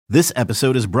This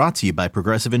episode is brought to you by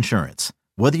Progressive Insurance.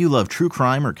 Whether you love true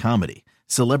crime or comedy,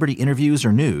 celebrity interviews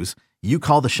or news, you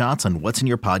call the shots on what's in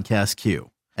your podcast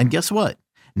queue. And guess what?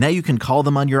 Now you can call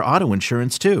them on your auto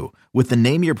insurance too with the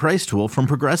Name Your Price tool from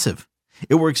Progressive.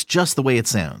 It works just the way it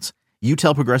sounds. You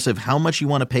tell Progressive how much you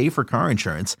want to pay for car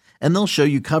insurance, and they'll show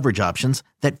you coverage options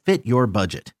that fit your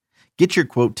budget. Get your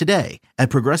quote today at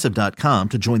Progressive.com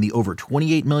to join the over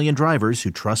 28 million drivers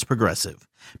who trust Progressive.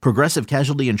 Progressive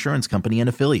Casualty Insurance Company and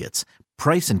Affiliates.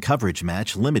 Price and coverage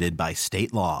match limited by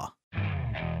state law.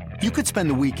 You could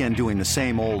spend the weekend doing the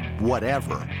same old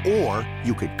whatever, or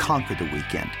you could conquer the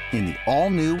weekend in the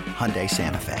all-new Hyundai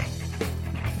Santa Fe.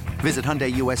 Visit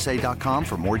HyundaiUSA.com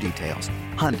for more details.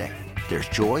 Hyundai, there's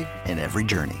joy in every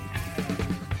journey.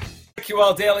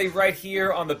 BetQL Daily right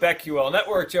here on the BetQL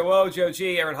Network. Joe O, Joe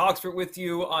G, Aaron Hawksford with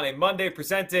you on a Monday,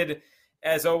 presented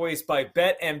as always by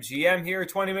BetMGM here.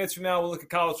 20 minutes from now, we'll look at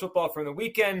college football from the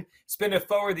weekend. Spin it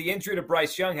forward, the injury to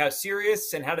Bryce Young, how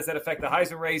serious and how does that affect the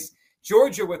Heisman race?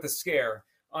 Georgia with a scare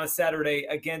on Saturday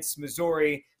against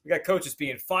Missouri. We got coaches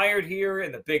being fired here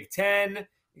in the Big Ten.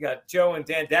 You got Joe and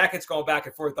Dan Dackett's going back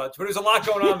and forth on Twitter. There's a lot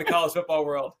going on in the college football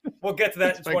world. We'll get to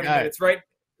that in 20 minutes.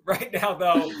 Right now,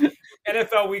 though,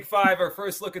 NFL Week 5, our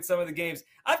first look at some of the games.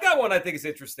 I've got one I think is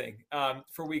interesting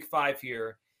for Week 5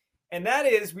 here, and that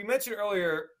is, we mentioned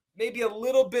earlier, maybe a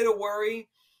little bit of worry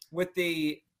with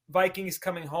the Vikings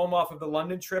coming home off of the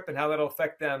London trip and how that'll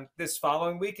affect them this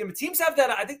following weekend. But teams have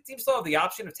that. I think teams still have the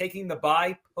option of taking the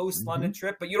bye post-London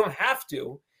trip, but you don't have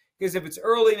to, because if it's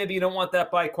early, maybe you don't want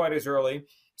that bye quite as early.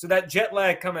 So that jet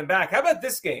lag coming back. How about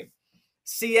this game?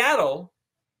 Seattle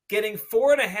getting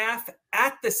 4.5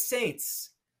 at the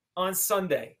Saints on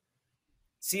Sunday.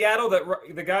 Seattle,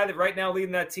 the guy that right now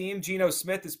leading that team, Geno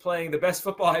Smith, is playing the best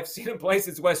football I've seen him play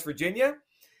since West Virginia.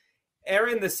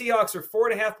 Aaron, the Seahawks are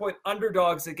 4.5-point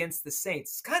underdogs against the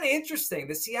Saints. It's kind of interesting.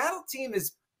 The Seattle team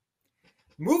is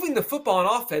moving the football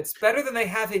on offense better than they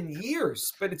have in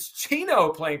years, but it's Geno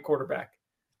playing quarterback.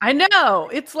 I know.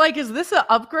 It's like, is this an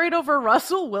upgrade over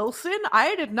Russell Wilson?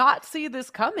 I did not see this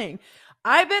coming.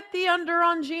 I bet the under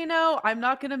on Geno. I'm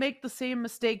not going to make the same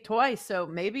mistake twice. So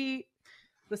maybe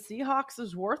the Seahawks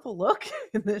is worth a look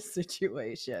in this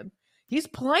situation. He's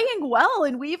playing well,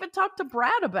 and we even talked to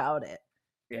Brad about it.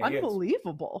 Yeah,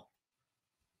 unbelievable.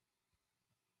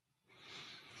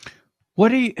 What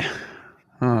do you?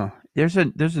 There's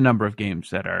a number of games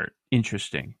that are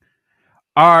interesting.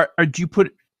 Do you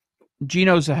put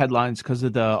Geno's the headlines because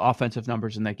of the offensive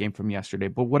numbers in that game from yesterday?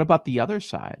 But what about the other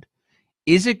side?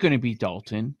 Is it going to be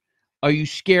Dalton? Are you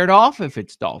scared off if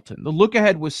it's Dalton? The look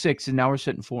ahead was 6, and now we're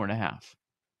sitting 4.5.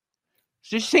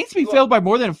 Should Saints be failed by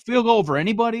more than a field goal over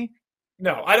anybody?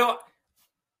 No, I don't.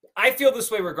 I feel this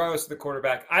way regardless of the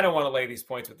quarterback. I don't want to lay these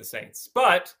points with the Saints.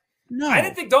 But no. I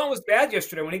didn't think Dalton was bad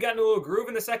yesterday when he got into a little groove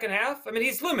in the second half. I mean,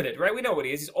 he's limited, right? We know what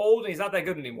he is. He's old, and he's not that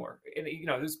good anymore. And,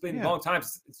 there's been a long time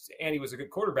since Andy was a good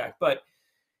quarterback. But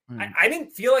I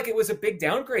didn't feel like it was a big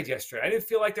downgrade yesterday. I didn't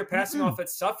feel like their passing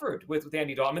offense suffered with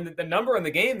Andy Dalton. I mean, the number in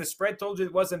the game, the spread told you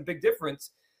it wasn't a big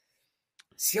difference.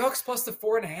 Seahawks plus the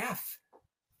 4.5.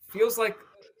 Feels like,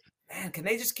 man, can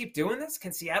they just keep doing this?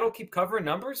 Can Seattle keep covering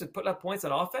numbers and putting up points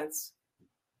on offense?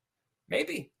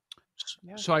 Maybe.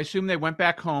 Yeah. So I assume they went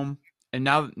back home, and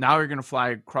now you're going to fly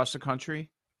across the country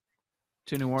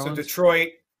to New Orleans? So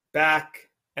Detroit, back,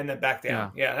 and then back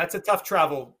down. Yeah, that's a tough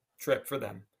travel trip for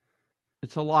them.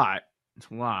 It's a lot.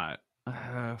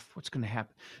 What's going to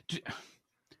happen?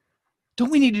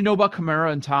 Don't we need to know about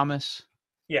Kamara and Thomas?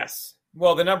 Yes.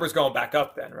 Well, the number's going back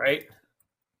up then, right?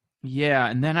 Yeah,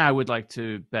 and then I would like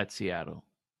to bet Seattle.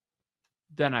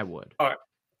 Then I would. All right.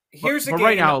 Here's a game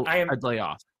right now, I'd lay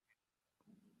off.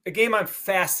 A game I'm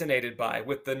fascinated by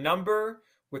with the number,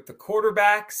 with the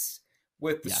quarterbacks,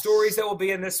 with the stories that will be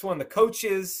in this one, the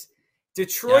coaches.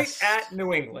 Detroit at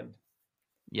New England.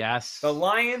 Yes. The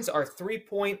Lions are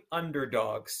 3-point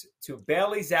underdogs to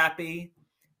Bailey Zappi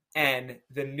and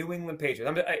the New England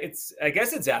Patriots. I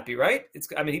guess it's Zappi, right?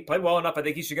 He played well enough. I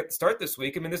think he should get the start this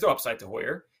week. I mean, there's no upside to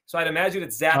Hoyer. So I'd imagine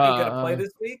it's Zappi going to play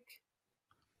this week.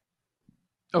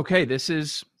 Okay, this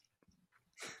is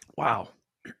wow.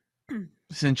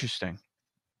 It's interesting.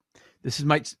 This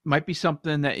might be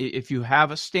something that if you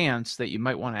have a stance that you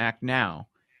might want to act now,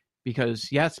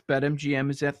 because yes, BetMGM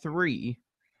is at 3.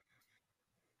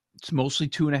 It's mostly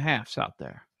 2.5s out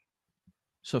there.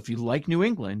 So if you like New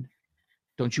England,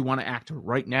 don't you want to act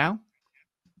right now?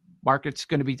 Market's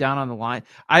going to be down on the line.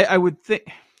 I would think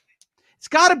it's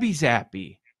got to be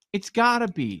Zappi. It's got to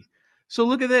be. So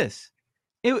look at this.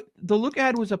 The look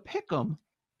ahead was a pick'em,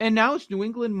 and now it's New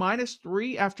England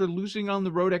 -3 after losing on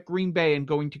the road at Green Bay and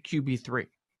going to QB3.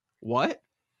 What?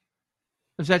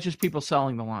 Or is that just people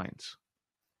selling the lines?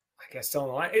 I guess selling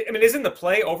the line. I mean, isn't the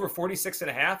play over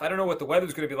 46.5? I don't know what the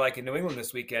weather's going to be like in New England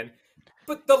this weekend.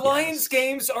 But the Lions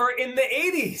games are in the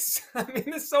 80s. I mean,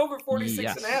 this is over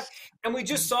 46.5. And we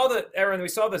just saw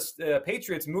the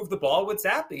Patriots move the ball with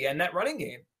Zappi and that running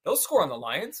game. They'll score on the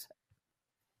Lions.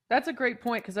 That's a great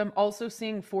point because I'm also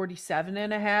seeing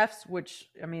 47.5, which,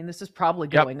 I mean, this is probably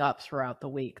going up throughout the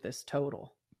week, this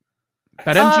total.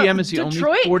 But MGM is the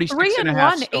Detroit, only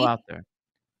 46.5 still out there.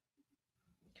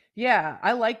 Yeah,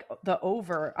 I like the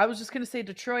over. I was just going to say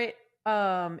Detroit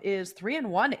is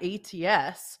 3-1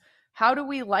 ATS. How do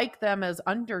we like them as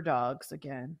underdogs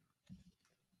again?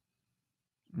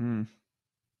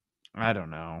 I don't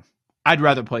know. I'd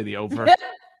rather play the over.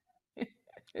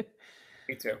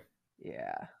 Me too.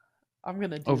 Yeah, I'm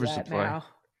going to do Over's that the play. now.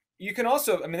 You can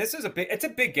also, I mean, it's a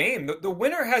big game. The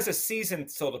winner has a season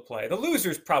still to play. The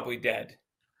loser's probably dead.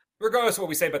 Regardless of what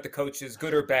we say about the coaches,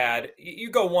 good or bad, you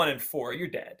go 1-4, you're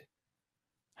dead.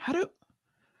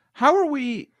 How are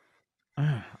we?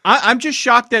 I'm just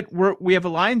shocked that we have a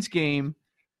Lions game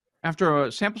after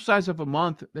a sample size of a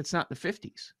month that's not in the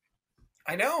 50s.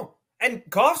 I know. And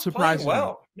Goff's playing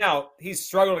well. Now, he's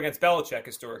struggled against Belichick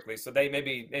historically, so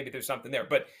maybe there's something there.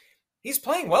 But he's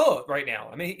playing well right now.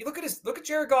 I mean, look at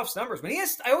Jared Goff's numbers.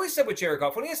 I always said with Jared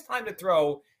Goff, when he has time to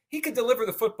throw, he could deliver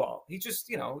the football. He just,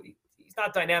 he's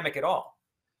not dynamic at all.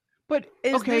 But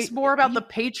is this more about the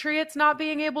Patriots not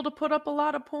being able to put up a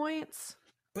lot of points?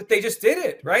 But they just did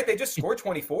it, right? They just scored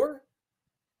 24.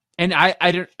 And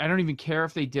I don't even care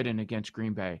if they didn't against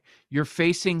Green Bay. You're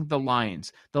facing the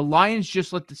Lions. The Lions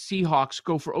just let the Seahawks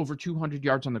go for over 200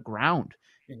 yards on the ground.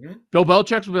 Mm-hmm. Bill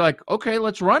Belichick will be like, okay,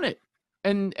 let's run it.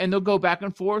 And they'll go back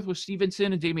and forth with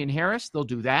Stevenson and Damian Harris. They'll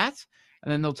do that.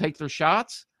 And then they'll take their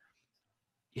shots.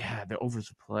 Yeah, the over's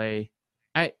a play.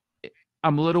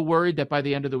 I'm a little worried that by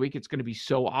the end of the week, it's going to be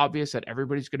so obvious that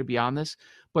everybody's going to be on this.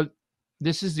 But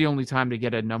this is the only time to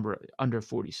get a number under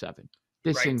 47.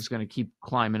 This thing's going to keep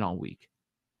climbing all week.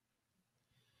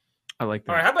 I like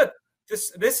that. All right, how about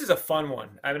this? This is a fun one.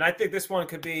 I mean, I think this one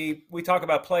could be, we talk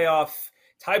about playoff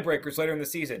tiebreakers later in the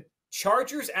season.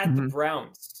 Chargers at the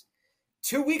Browns.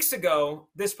 2 weeks ago,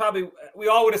 we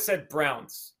all would have said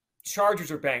Browns.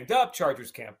 Chargers are banged up. Chargers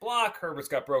can't block. Herbert's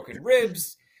got broken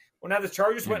ribs. Well, now the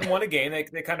Chargers went and won a game.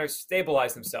 They kind of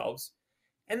stabilized themselves.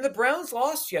 And the Browns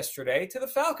lost yesterday to the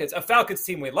Falcons, a Falcons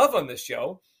team we love on this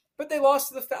show, but they lost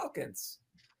to the Falcons.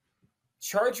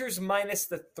 Chargers minus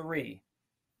the 3.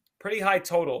 Pretty high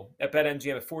total at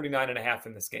BetMGM at 49.5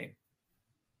 in this game.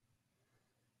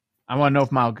 I want to know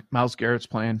if Myles Garrett's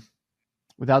playing.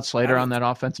 Without Slater on that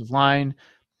offensive line.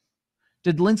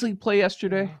 Did Lindsley play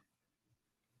yesterday?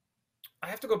 I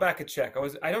have to go back and check.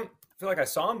 I don't feel like I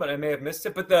saw him, but I may have missed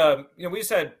it. But we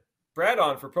just had Brad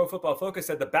on for Pro Football Focus,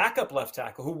 said the backup left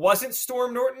tackle, who wasn't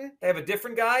Storm Norton. They have a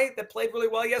different guy that played really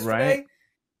well yesterday.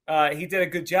 Right. He did a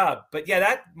good job. But yeah,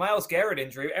 that Myles Garrett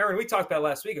injury, Aaron, we talked about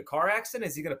last week, a car accident.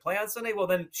 Is he going to play on Sunday? Well,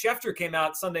 then Schefter came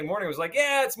out Sunday morning and was like,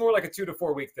 yeah, it's more like a 2 to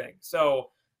 4 week thing. So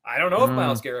I don't know if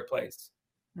Myles Garrett plays.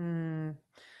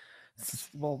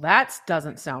 Well, that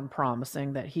doesn't sound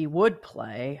promising that he would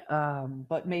play,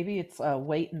 but maybe it's a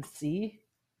wait and see.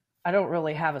 I don't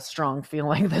really have a strong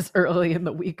feeling this early in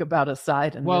the week about a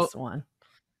side in this one.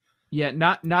 Yeah,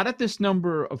 not at this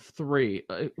number of 3.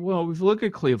 Well, if you look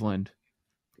at Cleveland,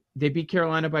 they beat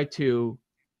Carolina by 2.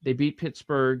 They beat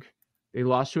Pittsburgh. They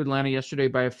lost to Atlanta yesterday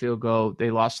by a field goal.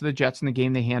 They lost to the Jets in the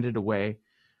game they handed away.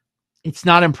 It's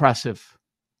not impressive,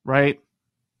 right?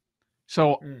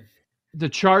 So the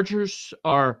Chargers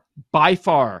are by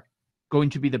far going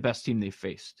to be the best team they've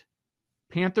faced.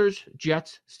 Panthers,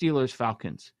 Jets, Steelers,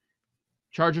 Falcons.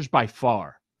 Chargers by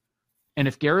far. And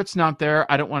if Garrett's not there,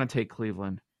 I don't want to take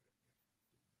Cleveland.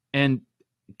 And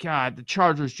God, the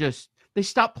Chargers they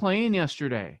stopped playing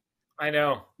yesterday. I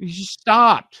know. You just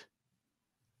stopped.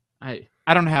 I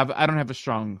don't have a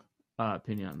strong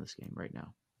opinion on this game right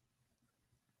now.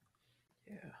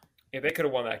 Yeah, they could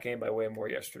have won that game by way more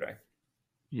yesterday.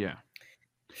 Yeah.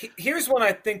 Here's one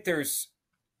I think there's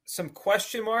some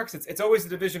question marks. It's always a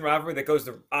division rivalry that goes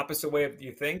the opposite way of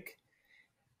you think.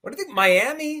 What do you think?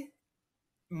 Miami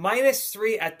minus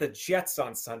 3 at the Jets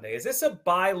on Sunday. Is this a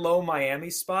buy low Miami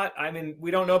spot? I mean,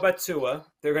 we don't know about Tua.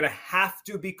 They're going to have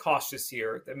to be cautious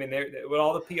here. I mean, with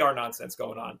all the PR nonsense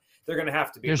going on, they're going to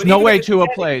have to be. There's no way Tua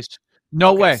plays.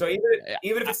 No way. So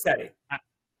even if it's steady.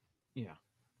 Yeah.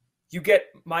 You get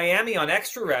Miami on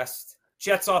extra rest,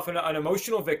 Jets off an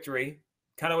emotional victory,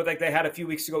 kind of like they had a few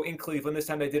weeks ago in Cleveland. This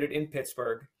time they did it in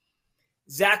Pittsburgh.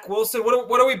 Zach Wilson,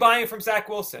 what are we buying from Zach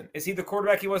Wilson? Is he the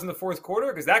quarterback he was in the fourth quarter?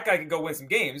 Because that guy could go win some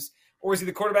games. Or is he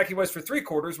the quarterback he was for 3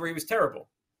 quarters where he was terrible?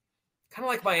 Kind of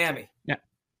like Miami. Yeah.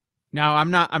 Now,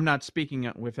 I'm not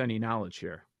speaking with any knowledge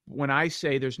here. When I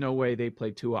say there's no way they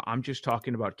play Tua, I'm just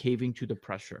talking about caving to the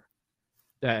pressure.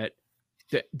 That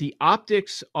the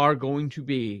optics are going to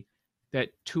be that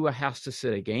Tua has to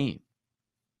sit a game.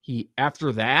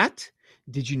 After that,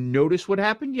 did you notice what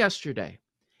happened yesterday?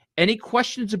 Any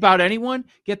questions about anyone?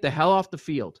 Get the hell off the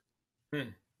field.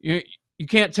 You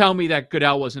can't tell me that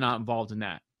Goodell was not involved in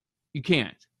that. You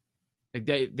can't. Like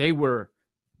they were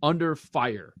under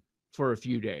fire for a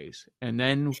few days. And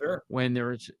then when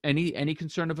there's any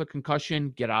concern of a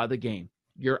concussion, get out of the game.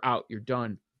 You're out. You're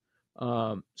done.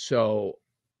 So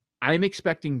I'm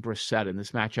expecting Brissett in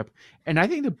this matchup. And I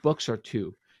think the books are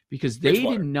too, because they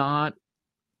did not.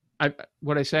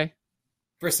 What'd I say?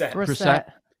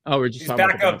 Brissett. Oh, we're just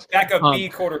backup B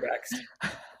quarterbacks.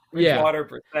 Bridgewater,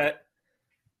 Brissett.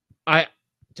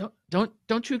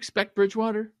 Don't you expect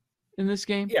Bridgewater in this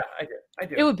game? Yeah, I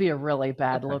do. It would be a really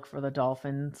bad look for the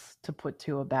Dolphins to put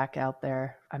Tua back out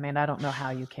there. I mean, I don't know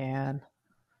how you can.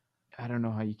 I don't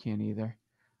know how you can either.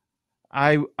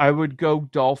 I would go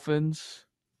Dolphins.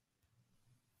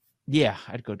 Yeah,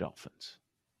 I'd go Dolphins.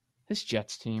 This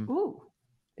Jets team. Ooh,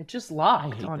 it just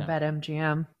locked on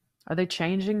BetMGM. Are they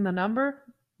changing the number?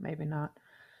 Maybe not.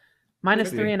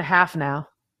 Minus 3.5 now.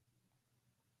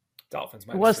 Dolphins.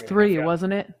 It was 3,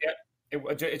 wasn't it? Yeah,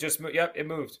 it just moved. Yep, it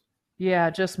moved. Yeah,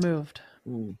 it just moved.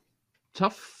 Ooh.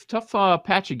 Tough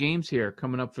patch of games here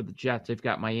coming up for the Jets. They've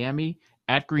got Miami,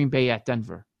 at Green Bay, at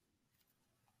Denver.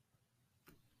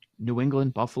 New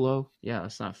England, Buffalo. Yeah,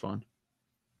 that's not fun.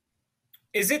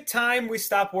 Is it time we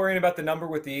stop worrying about the number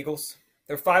with the Eagles?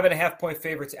 They're 5.5-point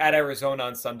favorites at Arizona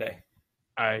on Sunday.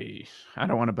 I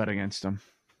don't want to bet against them.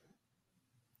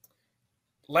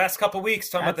 Last couple of weeks,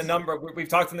 talking about the number. We've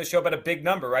talked on the show about a big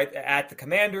number, right? At the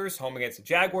Commanders, home against the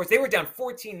Jaguars. They were down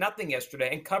 14-0 yesterday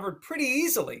and covered pretty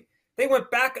easily. They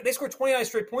went back. They scored 29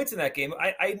 straight points in that game.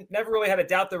 I never really had a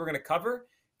doubt they were going to cover.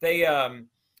 They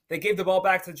gave the ball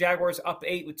back to the Jaguars up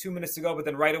 8 with 2 minutes to go, but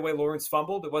then right away Lawrence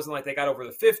fumbled. It wasn't like they got over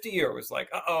the 50 or it was like,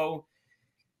 uh-oh.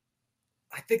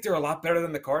 I think they're a lot better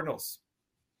than the Cardinals.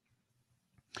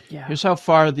 Yeah. Here's how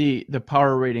far the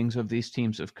power ratings of these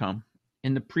teams have come.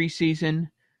 In the preseason,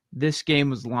 this game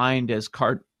was lined as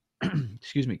Cardinals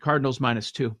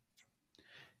 -2.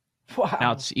 Wow.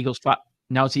 Now it's Eagles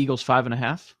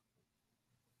 5.5.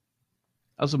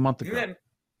 That was a month ago.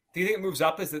 Do you think it moves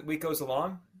up as the week goes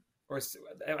along? Or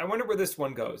I wonder where this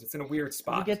one goes. It's in a weird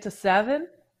spot. Did you get to 7?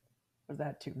 Or is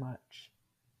that too much?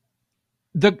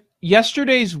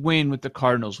 Yesterday's win with the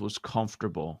Cardinals was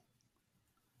comfortable,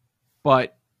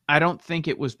 but I don't think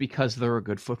it was because they're a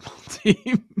good football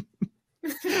team.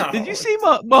 No. Did you see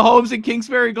Mahomes and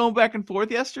Kingsbury going back and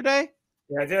forth yesterday?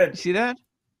 Yeah, I did. You see that?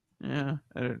 Yeah,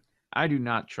 I do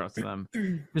not trust them.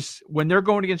 Just when they're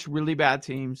going against really bad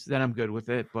teams, then I'm good with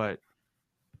it. But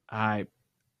I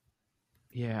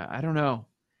don't know.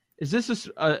 Is this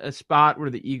a spot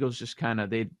where the Eagles just kind of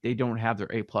they don't have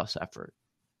their A+ effort?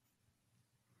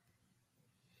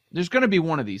 There's going to be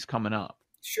one of these coming up.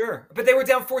 Sure, but they were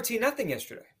down 14-0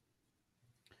 yesterday.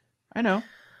 I know.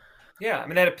 Yeah, I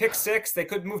mean, they had a pick 6. They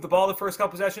couldn't move the ball the first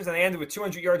couple possessions, and they ended with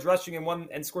 200 yards rushing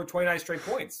and scored 29 straight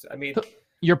points. I mean,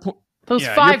 those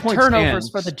 5 turnovers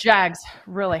for the Jags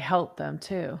really helped them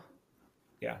too.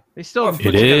 Yeah, they still.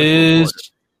 It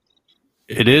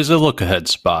is a look ahead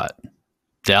spot.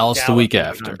 Dallas the week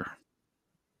after.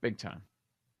 Big time.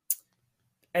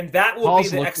 And that will be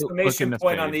the exclamation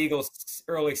point on the Eagles'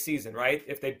 early season, right?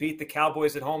 If they beat the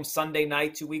Cowboys at home Sunday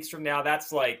night 2 weeks from now, that's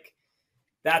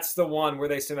the one where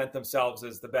they cement themselves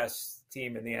as the best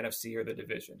team in the NFC or the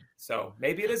division. So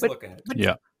maybe it is a look ahead.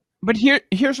 Yeah. But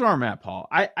here's where I'm at, Paul.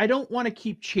 I don't want to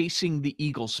keep chasing the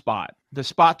Eagles spot, the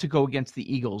spot to go against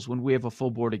the Eagles when we have a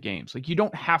full board of games. Like, you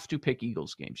don't have to pick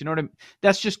Eagles games. You know what I mean?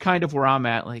 That's just kind of where I'm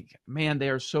at. Like, man, they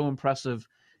are so impressive.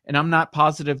 And I'm not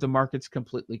positive the market's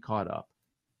completely caught up.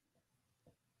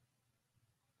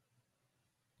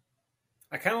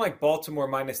 I kind of like Baltimore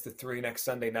 -3 next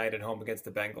Sunday night at home against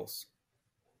the Bengals.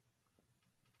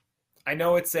 I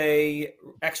know it's a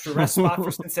extra rest spot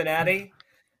for Cincinnati,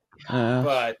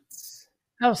 but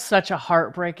that was such a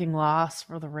heartbreaking loss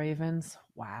for the Ravens.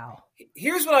 Wow.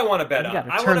 Here's what I want to bet on.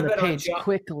 I want to bet on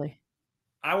quickly.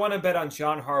 I want to bet on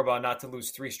John Harbaugh not to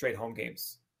lose 3 straight home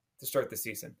games to start the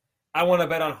season. I want to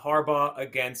bet on Harbaugh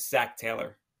against Zach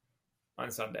Taylor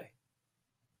on Sunday.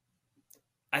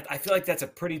 I feel like that's a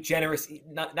pretty generous.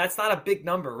 That's not a big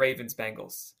number. Ravens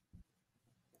Bengals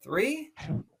 3.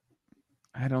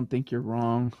 I don't think you're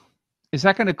wrong. Is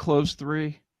that going to close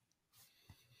 3?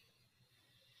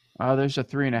 Oh, there's a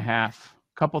 3.5.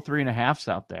 Couple 3.5s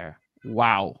out there.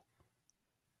 Wow.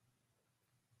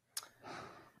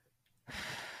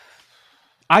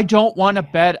 I don't want to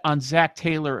bet on Zach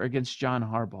Taylor against John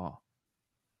Harbaugh.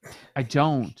 I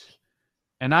don't.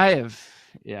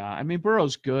 And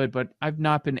Burrow's good, but I've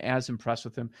not been as impressed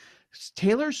with him.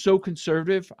 Taylor's so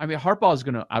conservative. I mean, Harbaugh is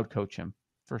going to outcoach him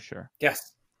for sure.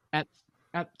 Yes. At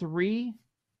 3,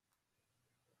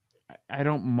 I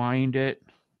don't mind it.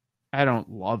 I don't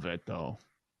love it though.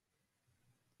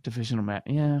 Divisional match,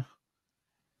 yeah.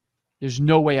 There's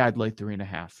no way I'd lay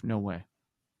 3.5. No way.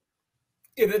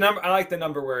 Yeah, the number. I like the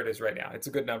number where it is right now. It's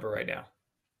a good number right now.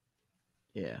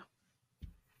 Yeah.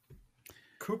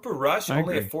 Cooper Rush I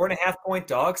only agree. a 4.5-point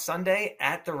dog Sunday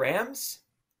at the Rams,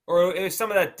 or is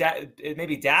some of that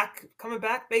maybe Dak coming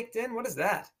back baked in? What is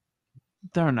that?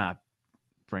 They're not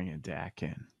bringing Dak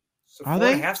in. So Are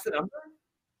they? 4.5's the number?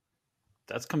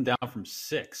 That's come down from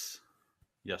 6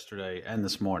 yesterday and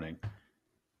this morning.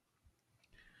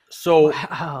 So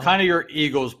kind of your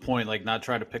Eagles point, like not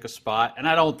trying to pick a spot, and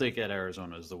I don't think at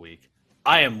Arizona is the week.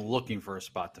 I am looking for a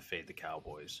spot to fade the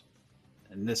Cowboys,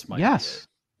 and this might be it.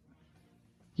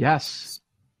 Yes.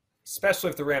 Especially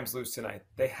if the Rams lose tonight.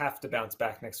 They have to bounce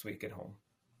back next week at home.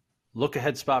 Look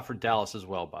ahead spot for Dallas as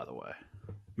well, by the way.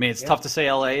 I mean, it's tough to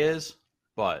say LA is,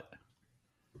 but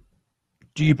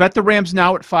Do you bet the Rams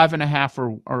now at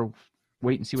 5.5 or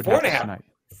wait and see what happens 4.5. tonight?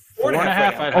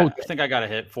 4.5. I think I got to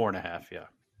hit 4.5, yeah.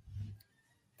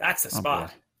 That's the Oh,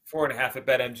 spot. 4.5 at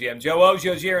BetMGM. Joe O,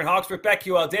 Joe G, Aaron Hawksworth,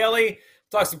 BetQL Daily.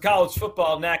 Talk some college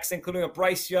football next, including a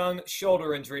Bryce Young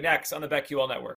shoulder injury next on the BetQL Network.